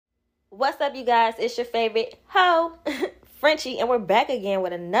What's up, you guys? It's your favorite hoe, Frenchie, and we're back again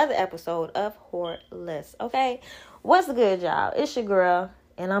with another episode of Horrorless. Okay, what's good, y'all? It's your girl,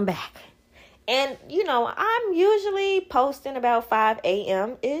 and I'm back. And I'm usually posting about 5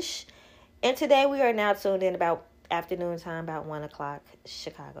 a.m. ish, and today we are now tuned in about afternoon time, about 1 o'clock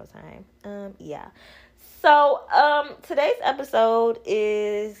Chicago time. Yeah. So, today's episode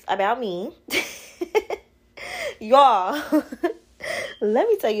is about me, y'all. Let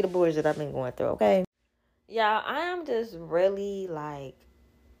me tell you the bullshit I've been going through, okay? Y'all, I am just really,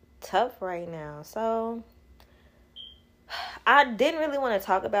 tough right now. So, I didn't really want to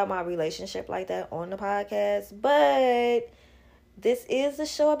talk about my relationship like that on the podcast, but this is a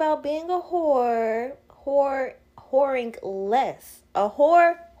show about being a whoring less. A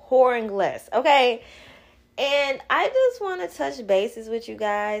whoring less, okay? And I just want to touch bases with you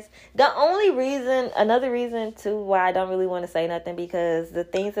guys. Another reason to why I don't really want to say nothing, because the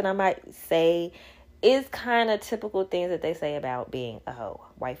things that I might say is kind of typical things that they say about being a hoe,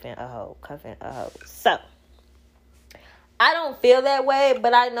 wifing a hoe, cuffing a hoe. So, I don't feel that way,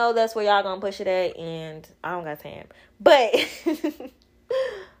 but I know that's where y'all gonna push it at, and I don't got time. But,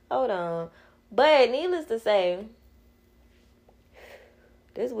 hold on. But, needless to say,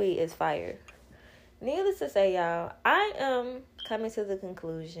 this weed is fire. Needless to say, y'all, I am coming to the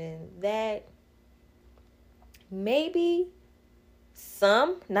conclusion that maybe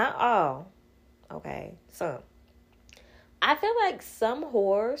some, not all, okay, some. I feel like some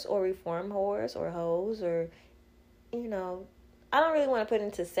whores or reform whores or hoes or, I don't really want to put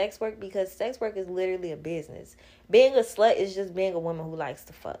into sex work, because sex work is literally a business. Being a slut is just being a woman who likes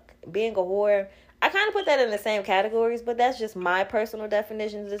to fuck. Being a whore, I kind of put that in the same categories, but that's just my personal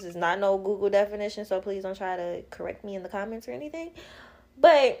definitions. This is not no Google definition, so please don't try to correct me in the comments or anything.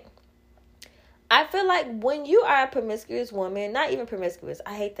 But I feel like when you are a promiscuous woman, not even promiscuous,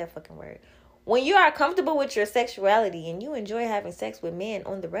 I hate that fucking word. When you are comfortable with your sexuality and you enjoy having sex with men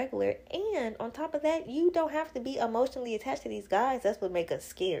on the regular, and on top of that, you don't have to be emotionally attached to these guys. That's what makes us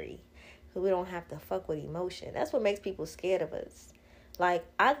scary. We don't have to fuck with emotion. That's what makes people scared of us. Like,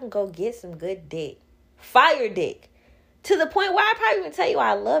 I can go get some good dick. Fire dick. To the point where I probably even tell you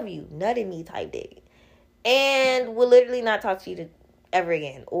I love you. Nutting me type dick. And will literally not talk to you ever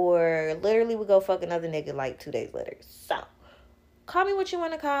again. Or literally will go fuck another nigga like 2 days later. So, call me what you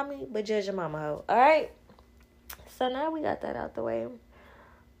want to call me, but judge your mama hoe. Alright? So now we got that out the way.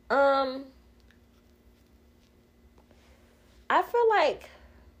 I feel like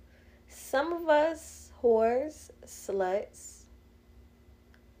some of us whores, sluts,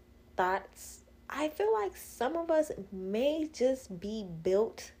 thoughts, I feel like some of us may just be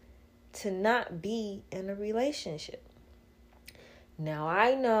built to not be in a relationship. Now,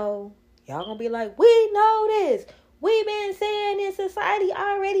 I know y'all gonna be like, we know this. We've been saying in society,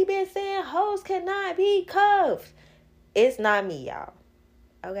 already been saying hoes cannot be cuffed. It's not me, y'all.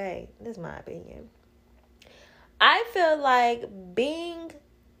 Okay, this is my opinion. I feel like being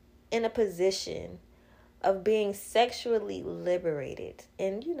in a position of being sexually liberated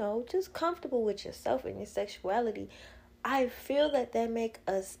and, just comfortable with yourself and your sexuality, I feel that make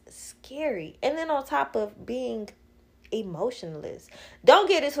us scary. And then on top of being emotionless. Don't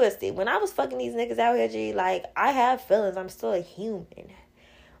get it twisted. When I was fucking these niggas out here, G, I have feelings. I'm still a human.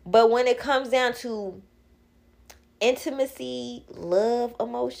 But when it comes down to intimacy, love,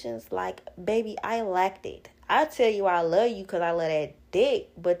 emotions, baby, I lacked it. I tell you I love you because I love that dick,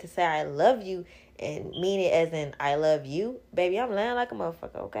 but to say I love you and mean it as in I love you, baby, I'm lying like a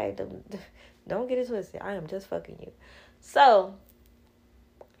motherfucker, okay? Don't get it twisted. I am just fucking you. So,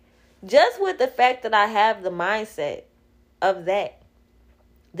 just with the fact that I have the mindset of that,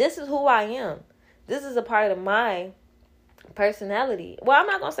 this is who I am. This is a part of my personality. Well, I'm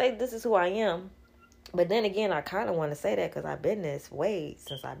not going to say this is who I am, but then again, I kind of want to say that because I've been this way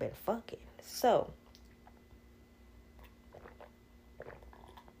since I've been fucking. So,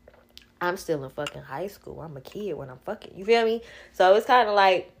 I'm still in fucking high school. I'm a kid when I'm fucking. You feel me? So it's kind of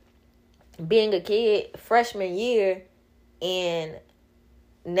like being a kid freshman year and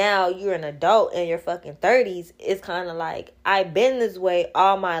now you're an adult in your fucking 30s. It's kind of like I've been this way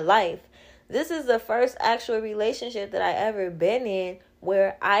all my life. This is the first actual relationship that I ever been in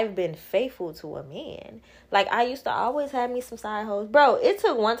where I've been faithful to a man. I used to always have me some side hoes. Bro, it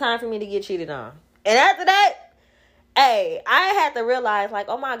took one time for me to get cheated on. And after that, hey, I had to realize,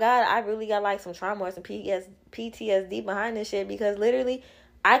 oh my God, I really got, some trauma or some PTSD behind this shit, because literally,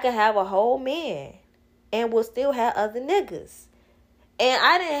 I could have a whole man and will still have other niggas. And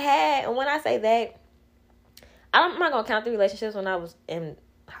I didn't have, and when I say that, I'm not going to count the relationships when I was in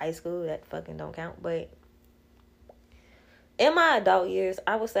high school. That fucking don't count. But in my adult years,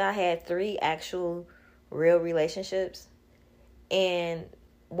 I would say I had 3 actual real relationships. And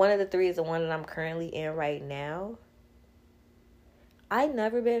one of the 3 is the one that I'm currently in right now. I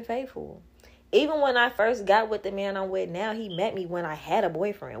never been faithful. Even when I first got with the man I'm with now, he met me when I had a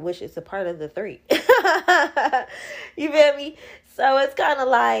boyfriend, which is a part of the 3. You feel me? So it's kind of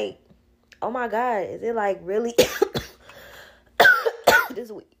like, oh my God, is it like really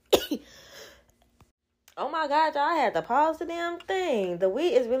this week? Oh my God, y'all, I had to pause the damn thing. The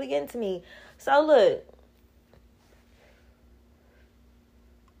weed is really getting to me. So look,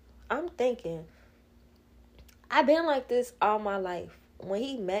 I'm thinking, I've been like this all my life. When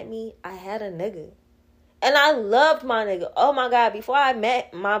he met me, I had a nigga. And I loved my nigga. Oh my God, before I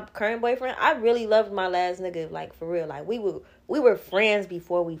met my current boyfriend, I really loved my last nigga, like for real. Like we were friends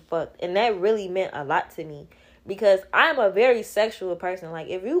before we fucked. And that really meant a lot to me. Because I'm a very sexual person. Like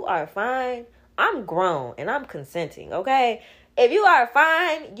if you are fine, I'm grown and I'm consenting, okay? If you are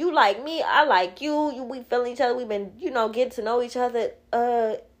fine, you like me, I like you, we feeling each other, we've been, getting to know each other.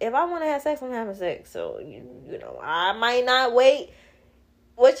 If I want to have sex, I'm having sex. So, I might not wait.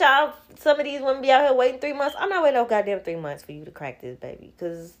 What y'all, some of these women be out here waiting 3 months. I'm not waiting no goddamn 3 months for you to crack this baby.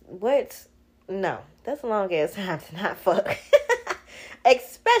 Because what? No. That's a long ass time to not fuck.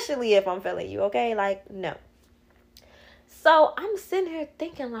 Especially if I'm feeling you, okay? Like, no. So I'm sitting here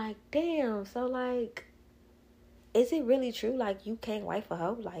thinking like, damn, so like, is it really true? Like, you can't wife a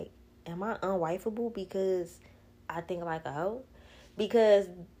hoe? Like, am I unwifeable because I think like a hoe? Because,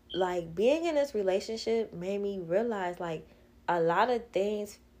 like, being in this relationship made me realize, like, a lot of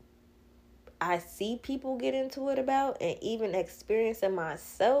things I see people get into it about and even experiencing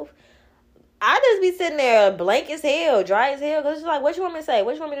myself, I just be sitting there blank as hell, dry as hell. Because it's like, what you want me to say?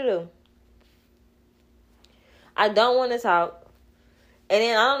 What you want me to do? I don't want to talk. And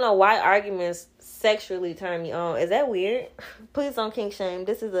then I don't know why arguments sexually turn me on. Is that weird? Please don't kink shame.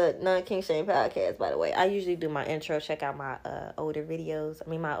 This is a non-kink shame podcast, by the way. I usually do my intro. Check out my older videos.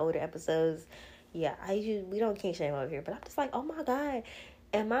 My older episodes. Yeah, we don't kink shame over here. But I'm just like, oh my God.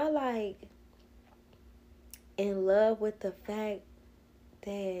 Am I like in love with the fact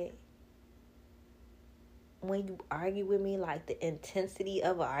that when you argue with me, like the intensity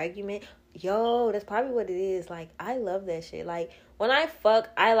of an argument, yo, that's probably what it is. Like, I love that shit. Like, when I fuck,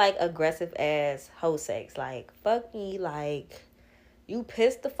 I like aggressive ass hoe sex. Like, fuck me, like, you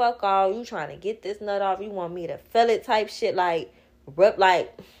pissed the fuck off, you trying to get this nut off, you want me to feel it type shit, like,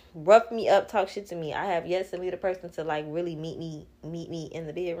 rough me up, talk shit to me. I have yet to meet a person to, like, really meet me in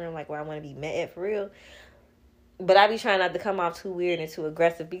the bedroom, like, where I want to be met at for real. But I be trying not to come off too weird and too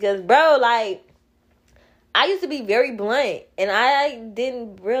aggressive because, bro, like, I used to be very blunt, and I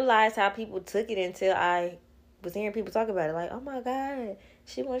didn't realize how people took it until I was hearing people talk about it. Like, oh my God,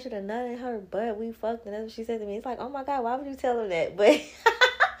 she wants you to nut in her butt. We fucked, and that's what she said to me. It's like, oh my God, why would you tell them that? But,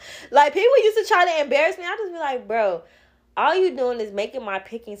 like, people used to try to embarrass me. I just be like, bro, all you doing is making my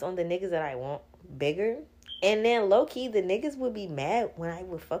pickings on the niggas that I want bigger. And then, low-key, the niggas would be mad when I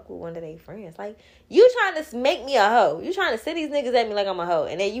would fuck with one of their friends. Like, you trying to make me a hoe. You trying to sit these niggas at me like I'm a hoe.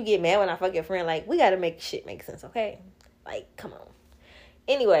 And then you get mad when I fuck your friend. Like, we got to make shit make sense, okay? Like, come on.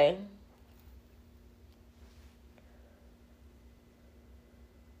 Anyway.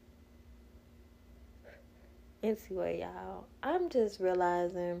 Anyway, y'all. I'm just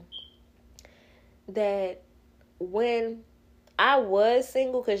realizing that when I was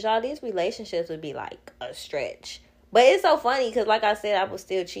single, because y'all, these relationships would be like a stretch. But it's so funny because, like I said, I would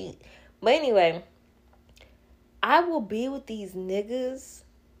still cheat. But anyway, I will be with these niggas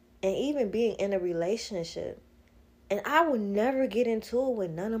and even being in a relationship, and I will never get into it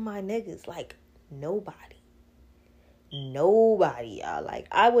with none of my niggas. Like, nobody, y'all. Like,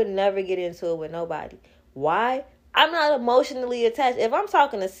 I would never get into it with nobody. Why? I'm not emotionally attached. If I'm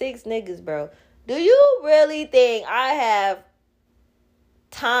talking to 6 niggas, bro, do you really think I have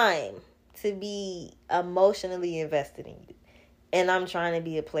time to be emotionally invested in you? And I'm trying to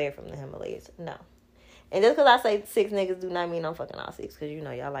be a player from the Himalayas? No. And just because I say 6 niggas do not mean I'm fucking all 6. Because,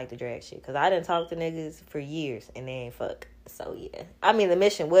 y'all like to drag shit. Because I didn't talk to niggas for years and they ain't fuck. So, yeah. The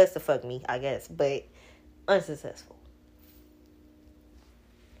mission was to fuck me, I guess. But unsuccessful.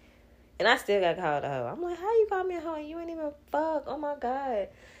 And I still got called a hoe. I'm like, how you call me a hoe and you ain't even fuck? Oh, my God.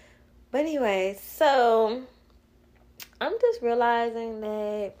 But anyway, so I'm just realizing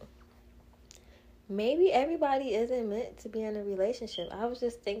that maybe everybody isn't meant to be in a relationship. I was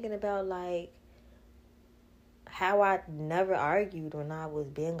just thinking about, like, how I never argued when I was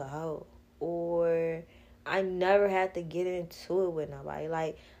being a hoe. Or I never had to get into it with nobody.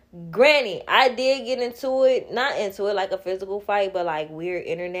 Like, granted, I did get into it, not into it like a physical fight, but like weird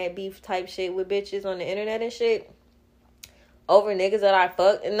internet beef type shit with bitches on the internet and shit. over niggas that I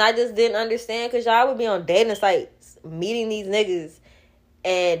fucked, and I just didn't understand because y'all would be on dating sites meeting these niggas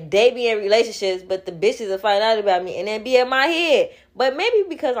and they be in relationships, but the bitches will find out about me and then be in my head. But maybe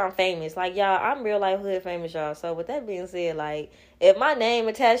because I'm famous. Like, y'all, I'm real life hood famous, y'all. So with that being said, like, if my name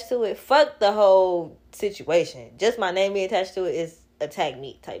attached to it, fuck the whole situation. Just my name being attached to it is attack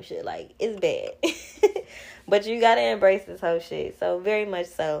me type shit. Like, it's bad. But you gotta embrace this whole shit. So very much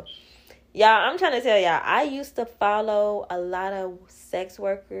so. Y'all, I'm trying to tell y'all, I used to follow a lot of sex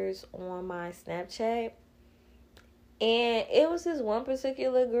workers on my Snapchat. And it was this one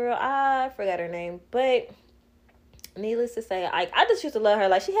particular girl, I forgot her name, but needless to say, I just used to love her.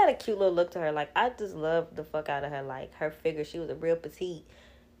 Like, she had a cute little look to her. Like, I just loved the fuck out of her. Like, her figure, she was a real petite,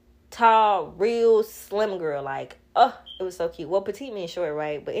 tall, real slim girl. Like, oh, it was so cute. Well, petite means short,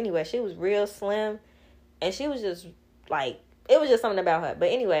 right? But anyway, she was real slim, and she was just, like, it was just something about her. But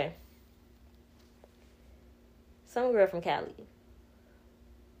anyway, some girl from Cali.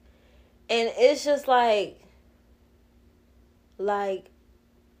 And it's just like I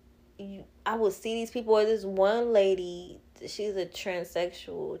would see these people, or this one lady, she's a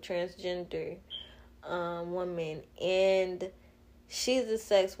transgender woman, and she's a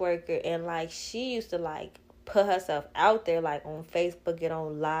sex worker, and like she used to like put herself out there like on Facebook, get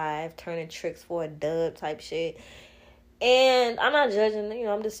on live, turning tricks for a dub type shit. And I'm not judging, you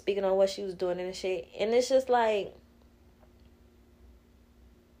know, I'm just speaking on what she was doing and shit. And it's just like,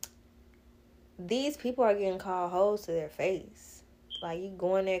 these people are getting called hoes to their face. Like, you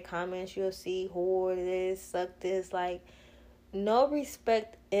go in their comments, you'll see whore this, suck this. Like, no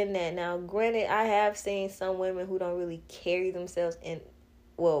respect in that. Now, granted, I have seen some women who don't really carry themselves and,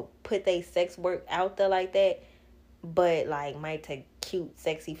 well, put their sex work out there like that. But, like, might take cute,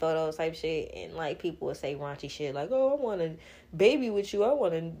 sexy photos type shit. And, like, people will say raunchy shit. Like, oh, I want to baby with you. I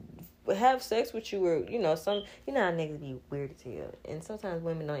want to have sex with you. Or, you know, how niggas be weird to you. And sometimes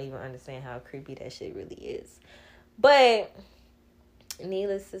women don't even understand how creepy that shit really is. But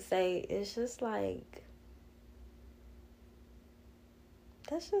needless to say, it's just like,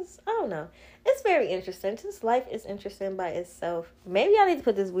 that's just, I don't know. It's very interesting. Just life is interesting by itself. Maybe I need to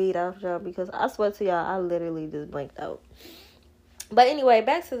put this weed off, y'all, because I swear to y'all, I literally just blanked out. But anyway,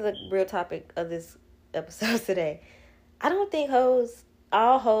 back to the real topic of this episode today. I don't think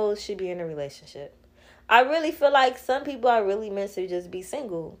all hoes should be in a relationship. I really feel like some people are really meant to just be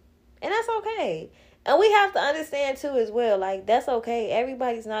single. And that's okay. And we have to understand, too, as well. Like, that's okay.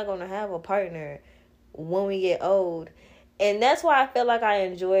 Everybody's not going to have a partner when we get old. And that's why I feel like I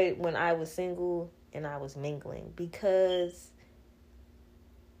enjoyed when I was single and I was mingling. Because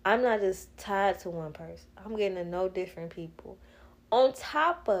I'm not just tied to one person. I'm getting to know different people. On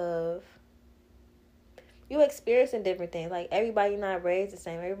top of, you experiencing different things. Like, everybody not raised the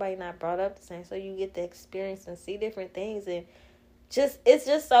same. Everybody not brought up the same. So you get to experience and see different things. And it's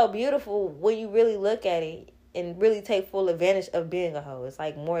just so beautiful when you really look at it and really take full advantage of being a hoe. It's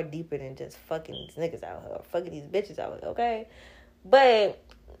like more deeper than just fucking these niggas out here or fucking these bitches out here, okay? But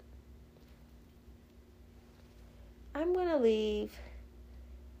I'm gonna leave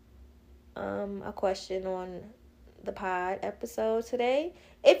a question on the pod episode today.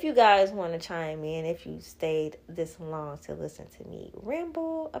 If you guys want to chime in, if you stayed this long to listen to me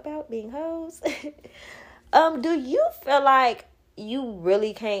ramble about being hoes, do you feel like you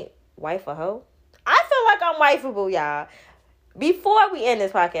really can't wife a hoe? I feel like I'm wifeable, y'all. Before we end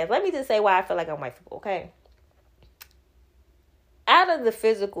this podcast, let me just say why I feel like I'm wifeable, okay? Out of the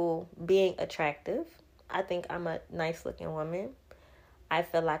physical being attractive, I think I'm a nice looking woman. I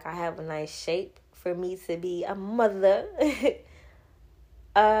feel like I have a nice shape for me to be a mother.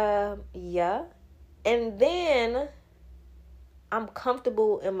 Yeah. And then I'm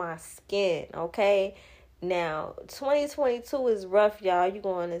comfortable in my skin, okay? Now, 2022 is rough, y'all. You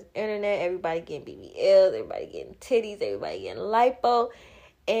go on this internet, everybody getting BBLs, everybody getting titties, everybody getting lipo.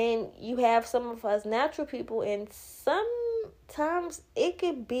 And you have some of us natural people, and sometimes it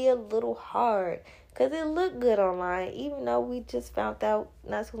could be a little hard because it look good online, even though we just found out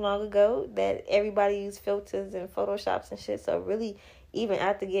not too long ago that everybody use filters and Photoshops and shit. So really, even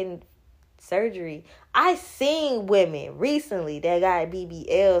after getting surgery, I seen women recently that got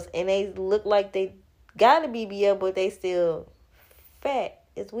BBLs and they look like they got a BBL, but they still fat.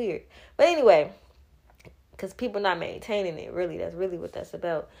 It's weird. But anyway, because people not maintaining it, really. That's really what that's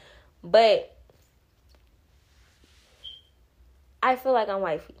about. But I feel like I'm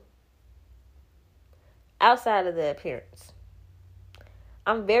wifey. Outside of the appearance.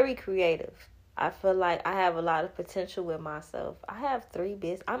 I'm very creative. I feel like I have a lot of potential with myself. I have 3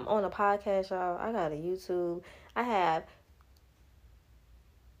 business. I'm on a podcast, y'all. I got a YouTube. I have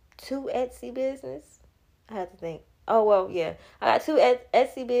 2 Etsy business. I have to think. Oh, well, yeah. I got two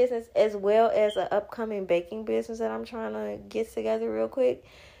Etsy business as well as an upcoming baking business that I'm trying to get together real quick.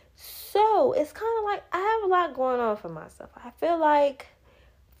 So, it's kind of like I have a lot going on for myself. I feel like,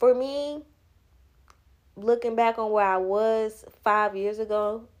 for me, looking back on where I was 5 years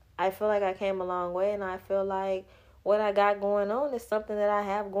ago, I feel like I came a long way. And I feel like what I got going on is something that I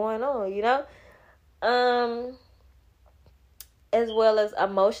have going on, you know? As well as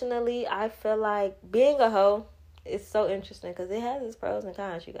emotionally, I feel like being a hoe is so interesting because it has its pros and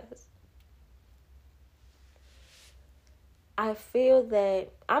cons, you guys. I feel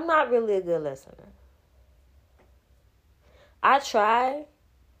that I'm not really a good listener. I try,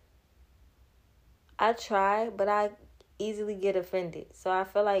 but I easily get offended. So I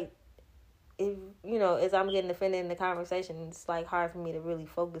feel like if, as I'm getting offended in the conversation, it's like hard for me to really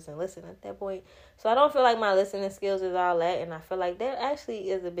focus and listen at that point. So I don't feel like my listening skills is all that, and I feel like that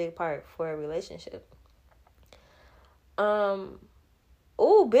actually is a big part for a relationship.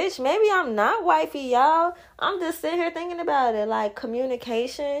 Oh, bitch, maybe I'm not wifey, y'all. I'm just sitting here thinking about it. Like,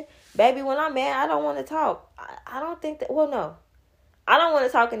 communication. Baby, when I'm mad, I don't want to talk. I don't think that... Well, no. I don't want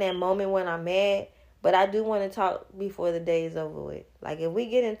to talk in that moment when I'm mad. But I do want to talk before the day is over with. Like, if we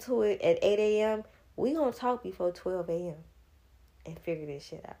get into it at 8 a.m., we going to talk before 12 a.m. and figure this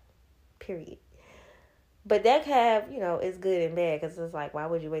shit out. Period. But that can have, it's good and bad. Because it's like, why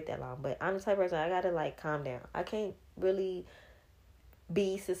would you wait that long? But I'm the type of person, I got to, like, calm down. I can't really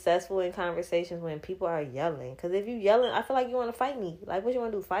be successful in conversations when people are yelling. Because if you yelling, I feel like you want to fight me. Like, what you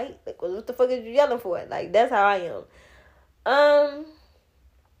want to do, fight? Like, what the fuck is you yelling for? Like, that's how I am.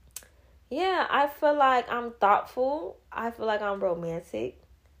 Yeah, I feel like I'm thoughtful. I feel like I'm romantic.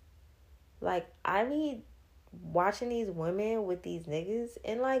 Like, I be watching these women with these niggas.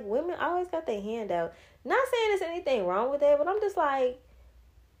 And, like, women always got their hand out. Not saying there's anything wrong with that, but I'm just like,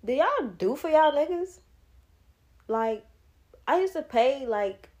 do y'all do for y'all niggas? Like, I used to pay,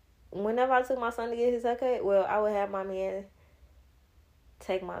 like, whenever I took my son to get his haircut, well, I would have my man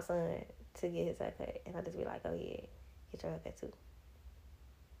take my son to get his haircut. And I'd just be like, oh, yeah, get your haircut, too.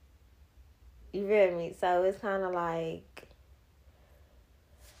 You feel me? So, it's kind of like,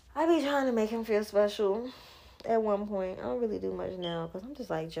 I be trying to make him feel special at one point. I don't really do much now because I'm just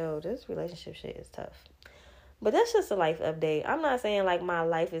like, Joe, this relationship shit is tough. But that's just a life update. I'm not saying, like, my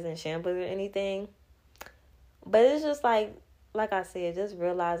life is in shambles or anything. But it's just like I said, just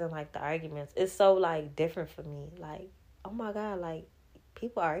realizing, like, the arguments. It's so, like, different for me. Like, oh, my God, like,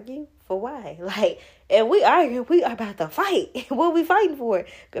 people argue? For why? Like, if we argue, we are about to fight. What are we fighting for?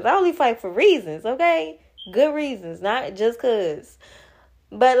 Because I only fight for reasons, okay? Good reasons, not just because.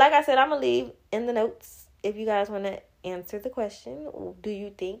 But like I said, I'm going to leave in the notes if you guys want to answer the question. Do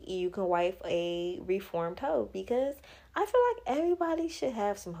you think you can wife a reformed hoe? Because I feel like everybody should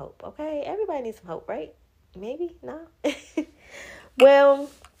have some hope, okay? Everybody needs some hope, right? Maybe? No? Well,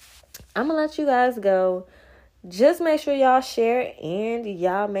 I'm going to let you guys go. Just make sure y'all share and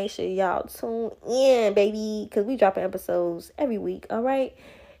y'all make sure y'all tune in, baby, because we dropping episodes every week, all right?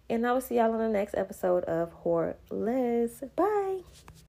 And I will see y'all on the next episode of Horrorless. Bye.